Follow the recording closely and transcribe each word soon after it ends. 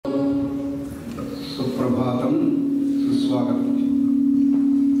Suprabhatam, Suswagatam.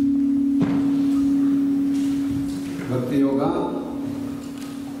 Bhakti Yoga,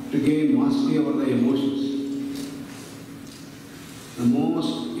 to gain mastery over the emotions. The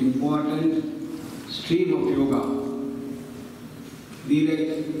most important stream of yoga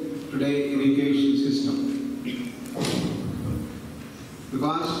needed today in education system.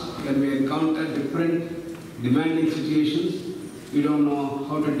 Because when we encounter different demanding situations, we don't know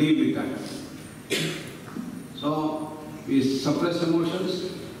how to deal with that. So we suppress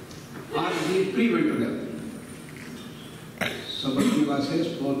emotions or we prevent to them. So S-VYASA says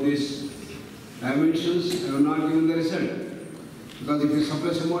both these dimensions have not given the result. Because if you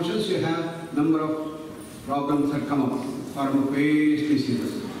suppress emotions, you have number of problems that come up, form of various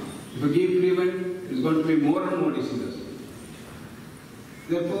diseases. If you give prevent, it's going to be more and more diseases.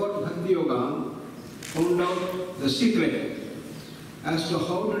 Therefore, Bhakti Yoga found out the secret as to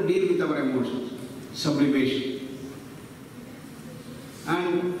how to deal with our emotions, sublimation.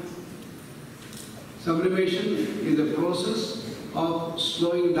 And sublimation is a process of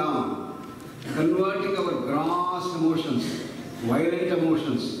slowing down, converting our gross emotions, violent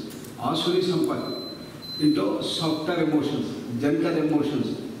emotions, asuri sampat, into softer emotions, gentle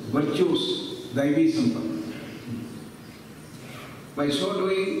emotions, virtues, daivi sampat. By so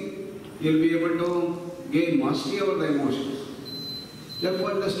doing, you will be able to gain mastery over the emotions.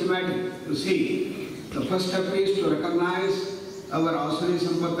 Therefore, the schematic, you see, the first step is to recognize our asuri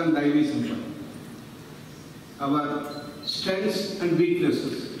sampat and daivi sampat, our strengths and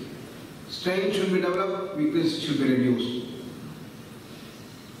weaknesses. Strength should be developed, weakness should be reduced.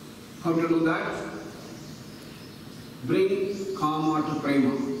 How to do that? Bring karma to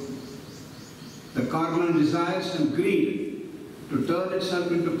prema. The carnal desires and greed to turn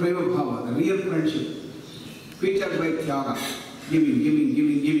itself into prema bhava, the real friendship, featured by tyaga, giving, giving,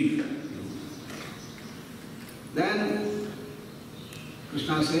 giving, giving. Then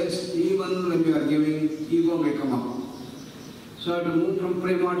Krishna says, even when you are giving, ego may come up. So to move from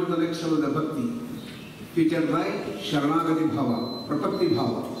prema to the next level, the bhakti, featured by sharanagati bhava, prapatti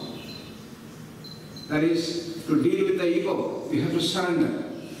bhava. That is, to deal with the ego, we have to surrender.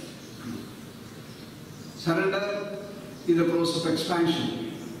 Surrender is a process of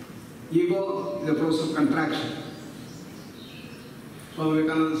expansion. Ego is a process of contraction. So we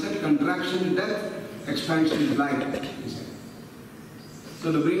can say contraction is death, expansion is life.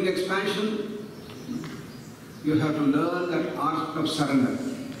 So to bring expansion, you have to learn that art of surrender.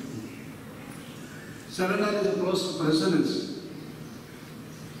 Surrender is a process of resonance.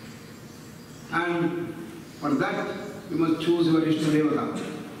 And for that, you must choose your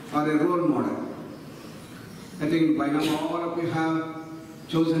Ishtadevata or a role model. I think by now all of you have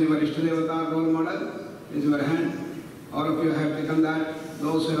chosen your Ishtadevata role model. Raise your hand. All of you have taken that.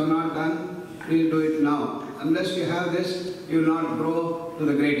 Those who have not done, please do it now. Unless you have this, you will not grow to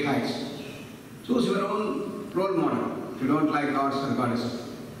the great heights. Choose your own role model if you don't like gods or goddesses.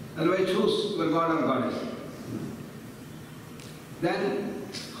 Otherwise, choose your god or goddess. Then,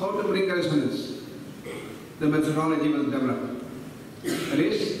 how to bring resonance? The methodology was developed. That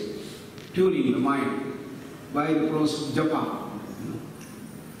is, tuning the mind by the process of japa.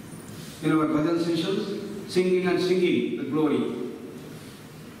 In our bhajan sessions, singing and singing the glory.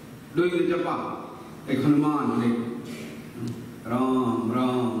 Doing the japa, like Hanuman, like Ram,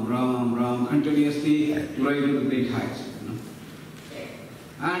 Ram, Ram, Ram, continuously growing to the great heights.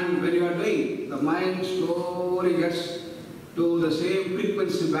 And when you are doing, the mind slowly gets to the same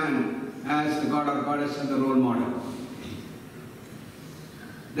frequency band as the god or goddess and the role model.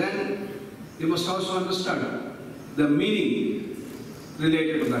 Then you must also understand the meaning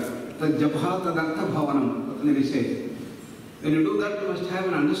related to that. The jabha tadartha bhavanam, Patanjali says. When you do that, you must have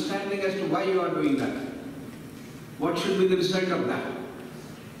an understanding as to why you are doing that. What should be the result of that?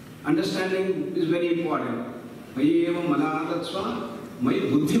 Understanding is very important. Mayi eva manadatsva, mayi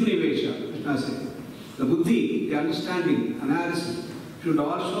buddhim nivesha, Krishna says. The buddhi, the understanding, analysis, should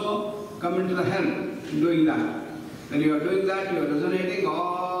also come into the help in doing that. When you are doing that, you are resonating,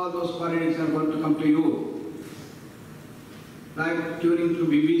 all those qualities are going to come to you. Like tuning to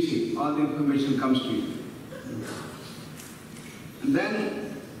BBC, all the information comes to you. And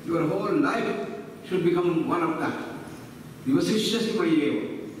then your whole life should become one of that. Vivasishyasi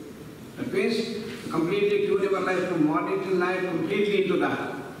mayeva. That means completely tune your life from morning till night, completely into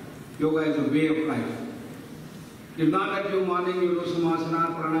that. Yoga is a way of life. If not at your morning, you do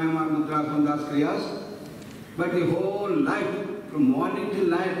samasana, pranayama, mudra, sandhas, kriyas, but the whole life, from morning till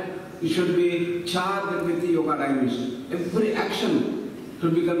night, it should be charged with the yoga dimension. Every action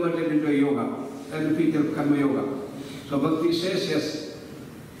should be converted into a yoga. That is the feature of karma yoga. So Bhakti says, yes,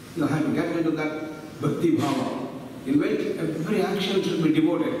 you have to get into that Bhakti Bhava, in which every action should be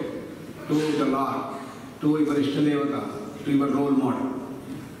devoted to the Lord, to your Ishtadevata, to your role model.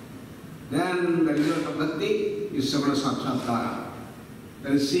 Then the result of Bhakti is Savana Sakshatkara.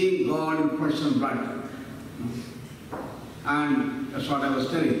 That is seeing God in flesh and blood. And that's what I was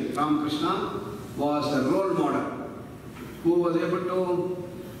telling. Ramakrishna was a role model who was able to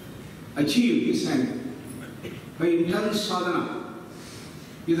achieve his end by intense sadhana.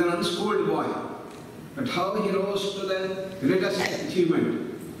 He is an unschooled boy. But how he rose to the greatest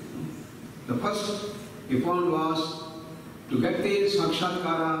achievement. The first he found was to get the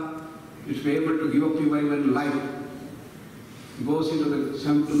Sakshatkara, which be able to give up your even life. He goes into the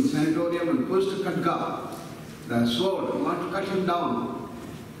sanatorium and pulls the Khadga, the sword, he wants to cut him down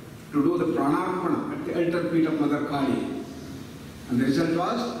to do the pranarpana at the altar feet of Mother Kali. And the result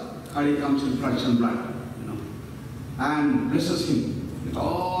was, Kali comes in flesh and blood, and blesses him with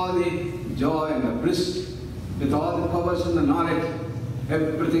all the joy and the bliss, with all the powers and the knowledge,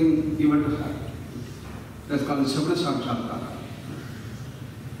 everything given to her. That's called Savana Sakshatkara.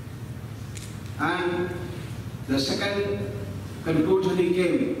 And the second conclusion he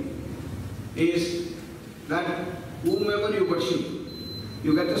came is that whomever you worship,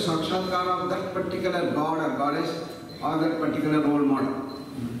 you get the Sakshatkara of that particular god or goddess or that particular role model.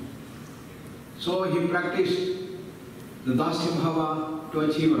 So he practiced the Dasya Bhava to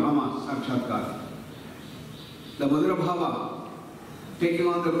achieve Rama Sakshatkara. The Madhura Bhava, taking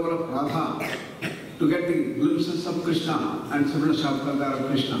on the role of Radha to get the glimpses of Krishna and Savana Sakshatkara of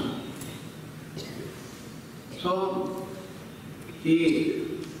Krishna. So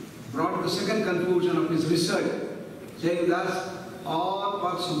he brought the second conclusion of his research, saying that all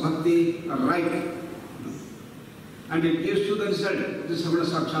paths of bhakti are right. And it gives you the result, the Savana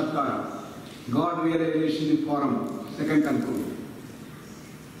Sakshatkara, God realization in form, second conclusion.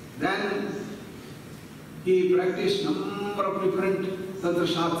 Then he practiced number of different Tantra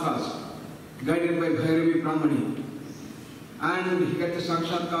Shastras, guided by Bhairavi Brahmani. And he got the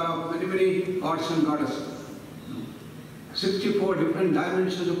Sakshatkara of many, many gods and goddesses. 64 different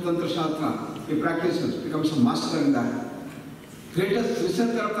dimensions of Tantra Shastra he practices, becomes a master in that. Greatest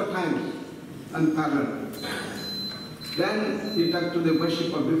researcher of the times, unparalleled. Then he took to the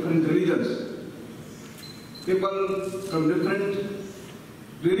worship of different religions. People from different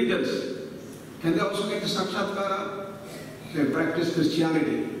religions, can they also get the Sakshatkara? They practice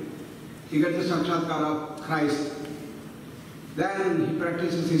Christianity. He gets the Sakshatkara of Christ. Then he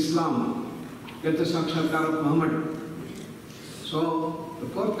practices Islam, gets the Sakshatkara of Muhammad. So the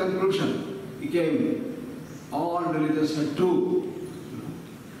fourth conclusion became all religions are true.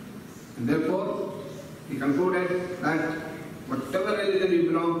 And therefore he concluded that whatever religion you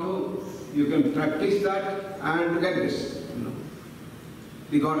belong to, you can practice that and get this,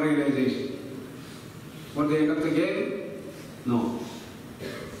 the God realization. For the end of the game? No.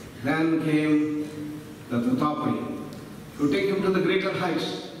 Then came the Tatapari to take him to the greater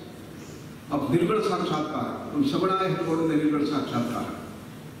heights of Nirguna Sakshatkara. From Savana he go to the Nirguna Sakshatkara.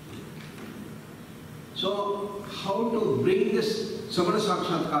 So how to bring this Savana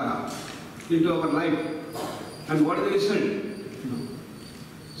Sakshatkara into our life and what is the result?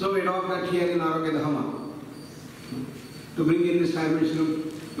 So we talk that here in Arogya Dhama to bring in this dimension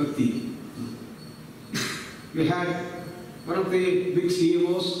of bhakti. We had one of the big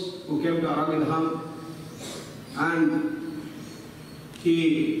CEOs who came to Arogya Dhama and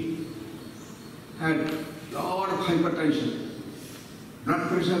he had a lot of hypertension. Blood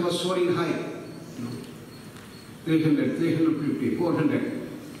pressure was soaring high. 300, 350, 400.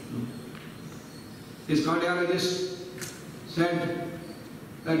 His cardiologist said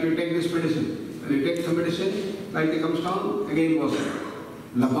that you take this medicine. When you take the medicine, like it comes down, again goes up.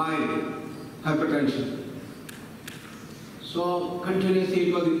 Labile, hypertension. So continuously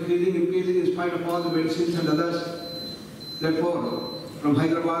it was increasing in spite of all the medicines and others. Therefore, from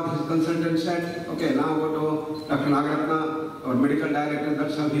Hyderabad, his consultant said, okay, now go to Dr. Nagaratna, our medical director.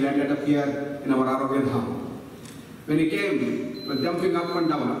 That's how he landed up here in our Arogya Dham. When he came, he was jumping up and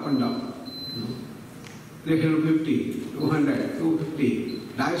down. 350, 200, 250.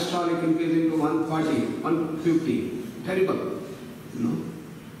 Diastolic increasing to 140, 150. Terrible,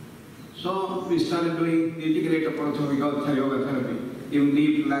 So we started doing the integrated approach of yoga therapy, even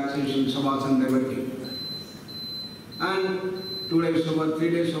deep relaxation, savasana, everything. And 2 days over, 3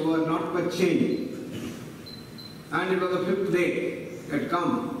 days over, not much change. And it was the 5th day had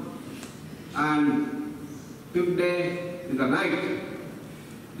come. And 5th day in the night,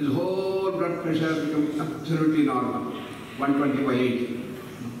 his whole blood pressure became absolutely normal, 120/80.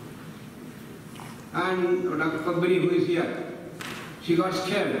 And Dr. Padmini, who is here, she got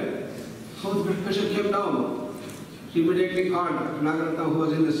scared. how the blood pressure came down. She immediately called Nagarata, who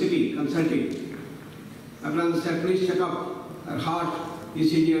was in the city consulting. Nagarata said, please check up her heart,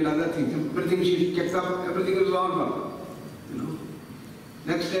 ECG and other things. Everything she checked up, everything was normal. You know.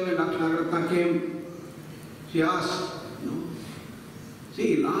 Next day when Dr. Nagarata came, she asked, you know,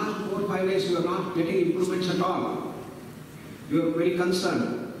 see, last 4 or 5 days you are not getting improvements at all. You are very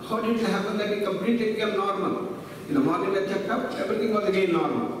concerned. How did it happen that it completely became normal? In the morning I checked up, everything was again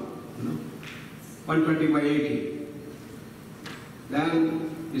normal. You know, 120/80.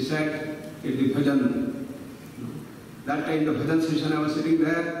 Then he said, it's the bhajan. That time the bhajan session, I was sitting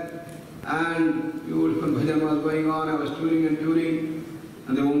there, and beautiful bhajan was going on. I was tuning,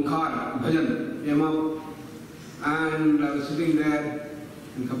 and the Omkar bhajan came up, and I was sitting there,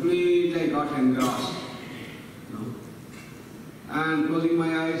 and completely I got engrossed. You know, and closing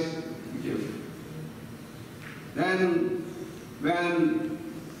my eyes, then when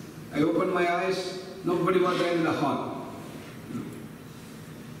I opened my eyes, nobody was there in the hall.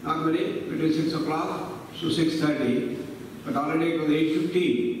 Normally between 6 o'clock to 6:30, but already it was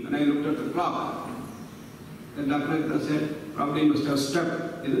 8:15 when I looked at the clock. Then Dr. said, probably you must have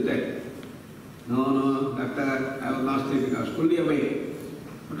slept, isn't it? No, doctor, I was not sleeping, I was fully awake.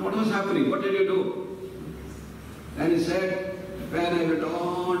 But what was happening? What did you do? Then he said, when I went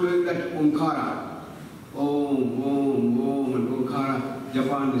on doing that Omkara, Om, and Omkara,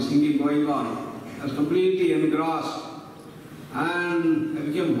 Japan, the singing going on, I was completely engrossed. And I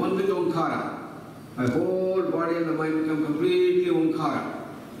became one with Omkara. My whole body and the mind became completely Omkara.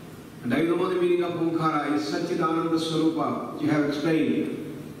 And I know the meaning of Omkara is Satchidananda Swarupa, which you have explained.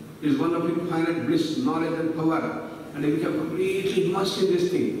 It is one of infinite bliss, knowledge and power. And I became completely immersed in this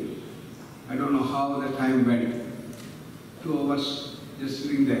thing. I don't know how the time went. 2 hours just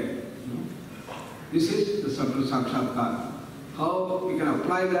sitting there. This is the Sabra Sakshatkar. How we can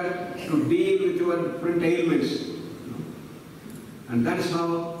apply that to deal with your different ailments. And that is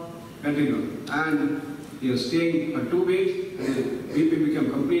how continue. And he was staying for 2 weeks, and his BP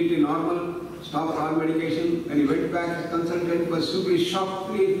became completely normal, stopped all medication. When he went back, his consultant was simply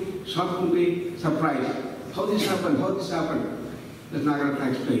shockingly surprised. How this happened? That's Nagarata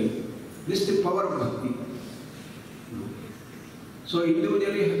explained. This is the power of bhakti. So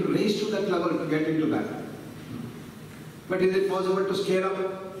individually you have to raise to that level to get into that. But is it possible to scale up?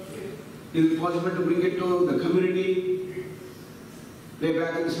 Is it possible to bring it to the community? Way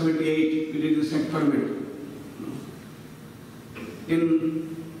back in 78, we did this experiment. In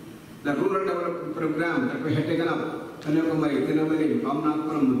the rural development program that we had taken up, Kanyakumari, Tinamari,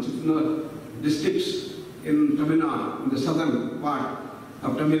 Ramnapuram, Chittanur districts in Tamil Nadu, in the southern part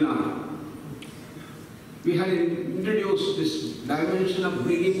of Tamil Nadu, we had introduced this dimension of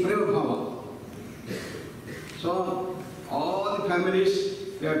bringing Prema Bhava. So, all the families,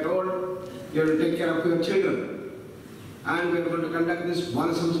 they are told, you have to take care of your children. And we are going to conduct this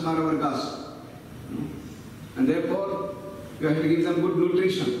Balasamskara Vargas. And therefore, you have to give them good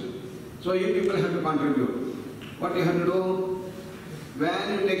nutrition. So you people have to contribute. What you have to do,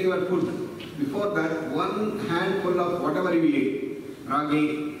 when you take your food, before that, 1 handful of whatever you eat,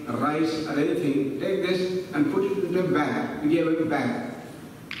 ragi, rice or anything, take this and put it into a bag. We gave it a bag.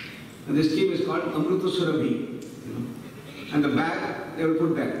 And this scheme is called Amruta Surabhi. And the bag, they will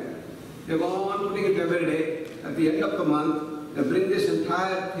put there. They go on putting it every day. At the end of the month, they bring this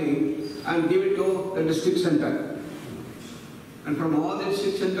entire thing and give it to the district center. And from all the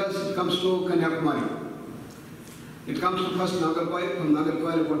district centers, it comes to Kanyakumari. It comes to first Nagarkoil, from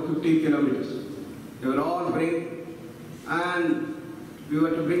Nagarkoil about 15 kilometers. They will all bring, and we were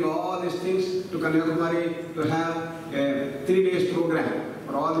to bring all these things to Kanyakumari to have a 3 days program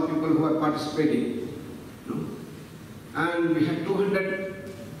for all the people who are participating. And we had 200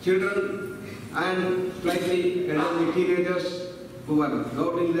 children and slightly elderly teenagers who were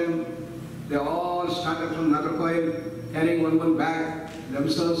loading them. They all started from Nagarkoil, carrying one bag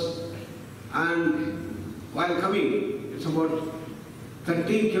themselves. And while coming, it's about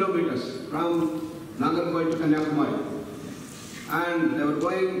 13 kilometers from Nagarkoil to Kanyakumari. And they were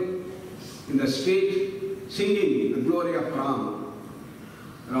going in the street singing the glory of Ram.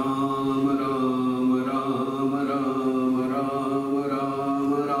 Ram, Ram, Ram, Ram, Ram, Ram,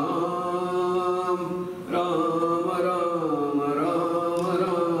 Ram, Ram, Ram, Ram,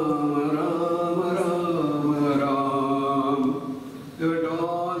 Ram, Ram. They were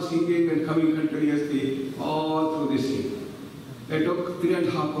all singing and coming continuously all through this thing. They took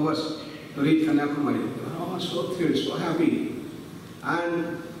 3.5 hours to reach Kanyakumari. They were all so thrilled, so happy.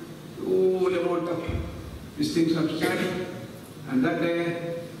 And huge amount of these things have started. And that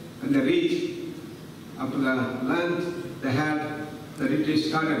day, when they reached up to the land, they had the retreat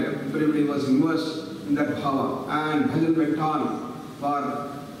started, everybody was immersed in that bhava, and bhajan went on for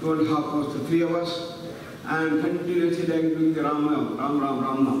 2.5 hours to 3 hours, and continuously doing the Ram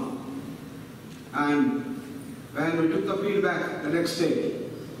Nam. And when we took the feedback the next day,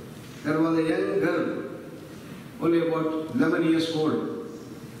 there was a young girl, only about 11 years old.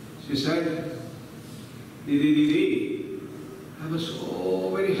 She said, Didi, I was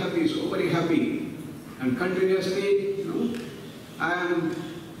so very happy. And continuously, I am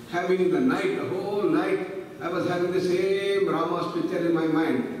having the whole night, I was having the same Rama's picture in my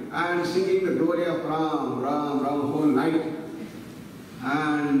mind and singing the glory of Ram, whole night.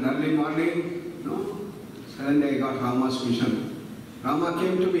 And early morning, suddenly I got Rama's vision. Rama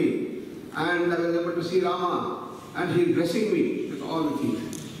came to me and I was able to see Rama and he is blessing me with all the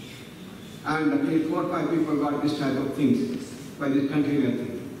things. And at least 4 or 5 people got this type of things by this continuous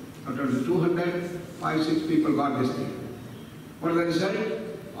thing. Out of the 200, 5, 6 people got this thing. What is the result?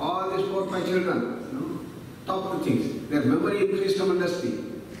 All these 4 or 5 children, top the things. Their memory increased tremendously.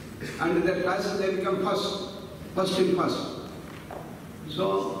 And in their classes they become first in first.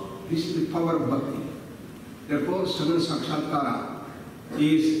 So this is the power of bhakti. Therefore, Savan Sakshatkara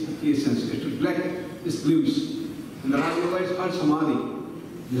is the essence. It is to collect these glimpse. In the Rajyoga it's called Samadhi.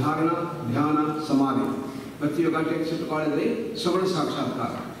 Dharana, Dhyana, Samadhi. Bhakti Yoga takes it to call it the Savan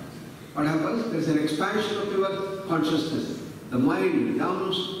Sakshatkara. What happens? There is an expansion of your consciousness. The mind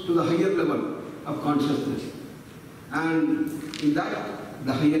comes to the higher level of consciousness. And in that,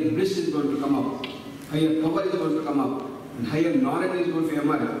 the higher bliss is going to come up. Higher power is going to come up. And higher knowledge is going to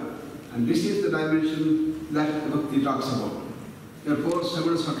emerge. And this is the dimension that Bhakti talks about. Therefore,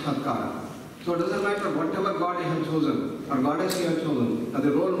 Savan Sakshatkara. So it doesn't matter whatever God you have chosen, or goddess you have chosen, or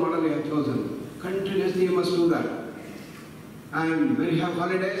the role model you have chosen, continuously you must do that. And when you have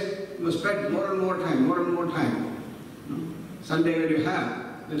holidays, you must spend more and more time. Sunday when you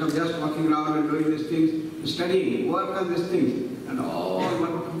have, instead of just walking around and doing these things, studying, work on these things, and all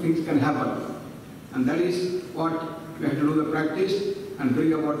wonderful things can happen. And that is what we have to do the practice and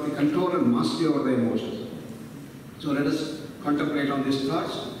bring about the control and mastery over the emotions. So let us contemplate on these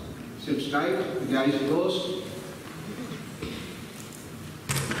thoughts. Sit straight, with the eyes closed.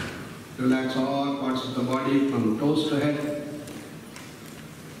 Relax all parts of the body from toes to head.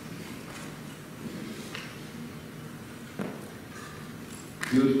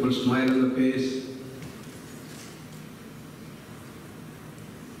 Beautiful smile on the face.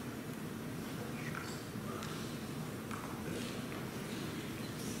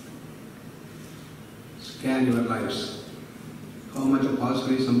 Scan your lives. How much of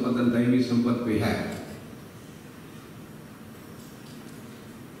Asuri Sampat and Daivi Sampat we have.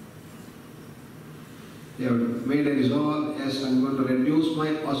 They have made a resolve, yes, I am going to reduce my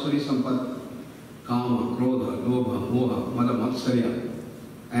Asuri Sampat, Kama, Krodha, Lobha, Moha, Mada, Matsarya,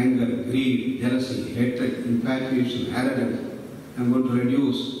 anger, greed, jealousy, hatred, infatuation, arrogance. I am going to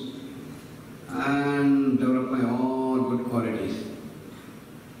reduce and develop my all good qualities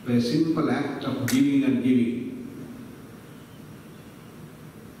by a simple act of giving and giving.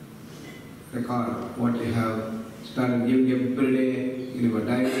 Record what you have started giving every day in your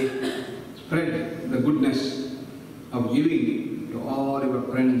diary. Spread the goodness of giving to all your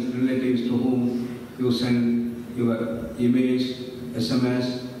friends, relatives to whom you send your emails,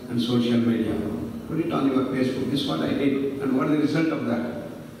 SMS and social media. Put it on your Facebook. This is what I did. And what is the result of that?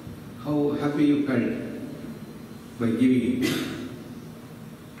 How happy you felt by giving.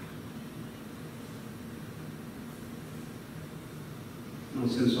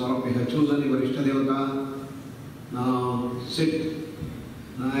 Since all of you have chosen your Ishtadevata, now sit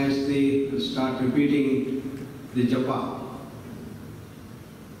nicely and start repeating the japa.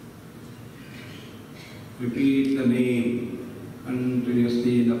 Repeat the name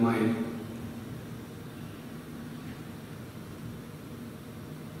continuously in the mind.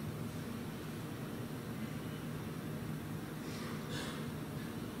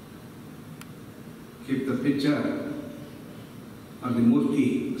 Keep the picture or the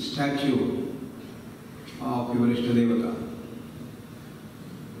murti, statue of your Ishtadevata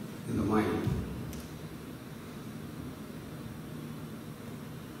in the mind.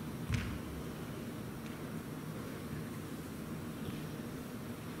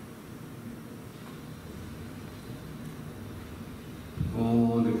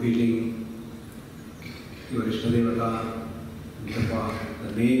 Oh, repeating your Ishtadevata, japa,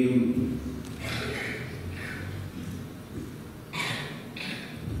 the name.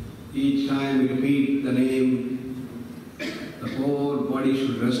 Each time we repeat the name, the whole body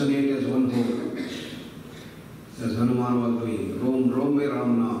should resonate as one whole. As Hanuman was doing, Rom Ram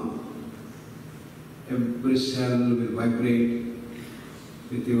Ram Nam. Every cell will vibrate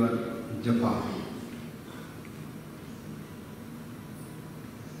with your japa.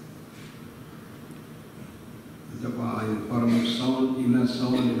 Japa in form of sound, inner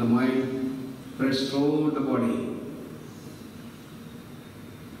sound in the mind, spreads throughout the body.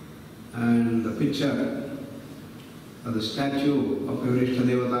 And the picture of the statue of your Ishta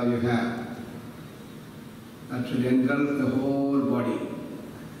Devata you have, that should engulf the whole body.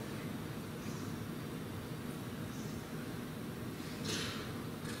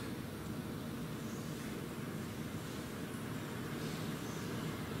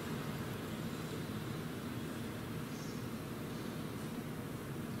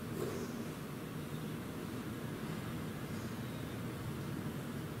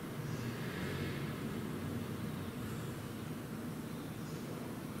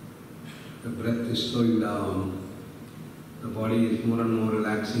 The breath is slowing down, the body is more and more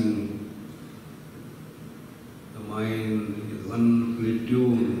relaxing, the mind is wonderfully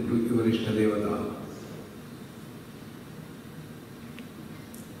tuned to your Ishta Devata.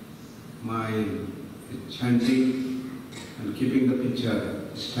 Mind is chanting and keeping the picture,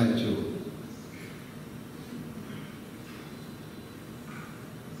 statue.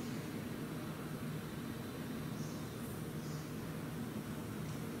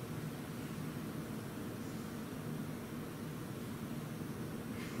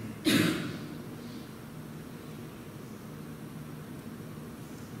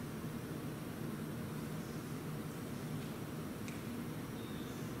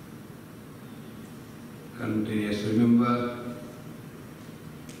 Continuous remember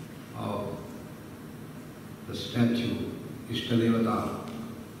of the statue, Ishta Devata,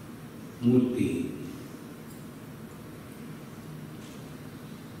 Murti.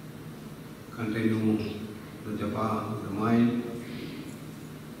 Continue the japa of the mind.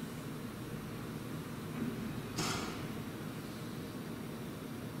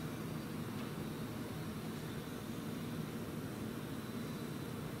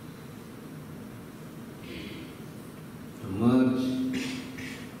 Merge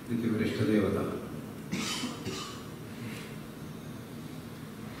with your Ishta Devata.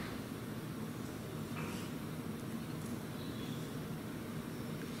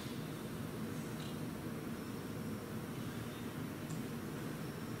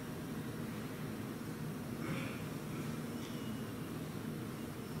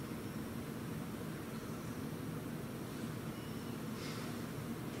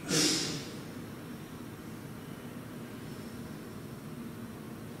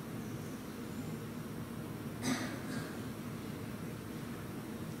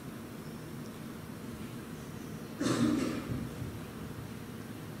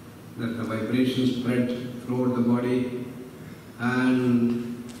 Let the vibrations spread throughout the body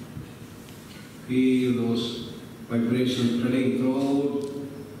and feel those vibrations spreading throughout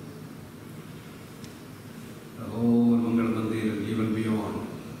the whole Mangala Mandir and even beyond.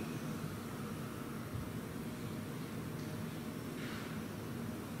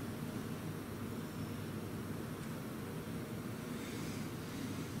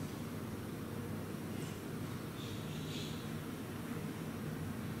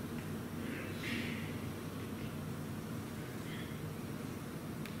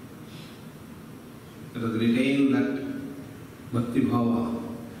 Let us retain that bhakti bhava,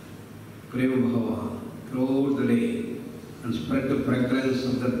 prema bhava throughout the day and spread the fragrance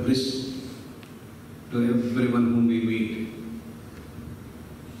of that bliss to everyone whom we meet.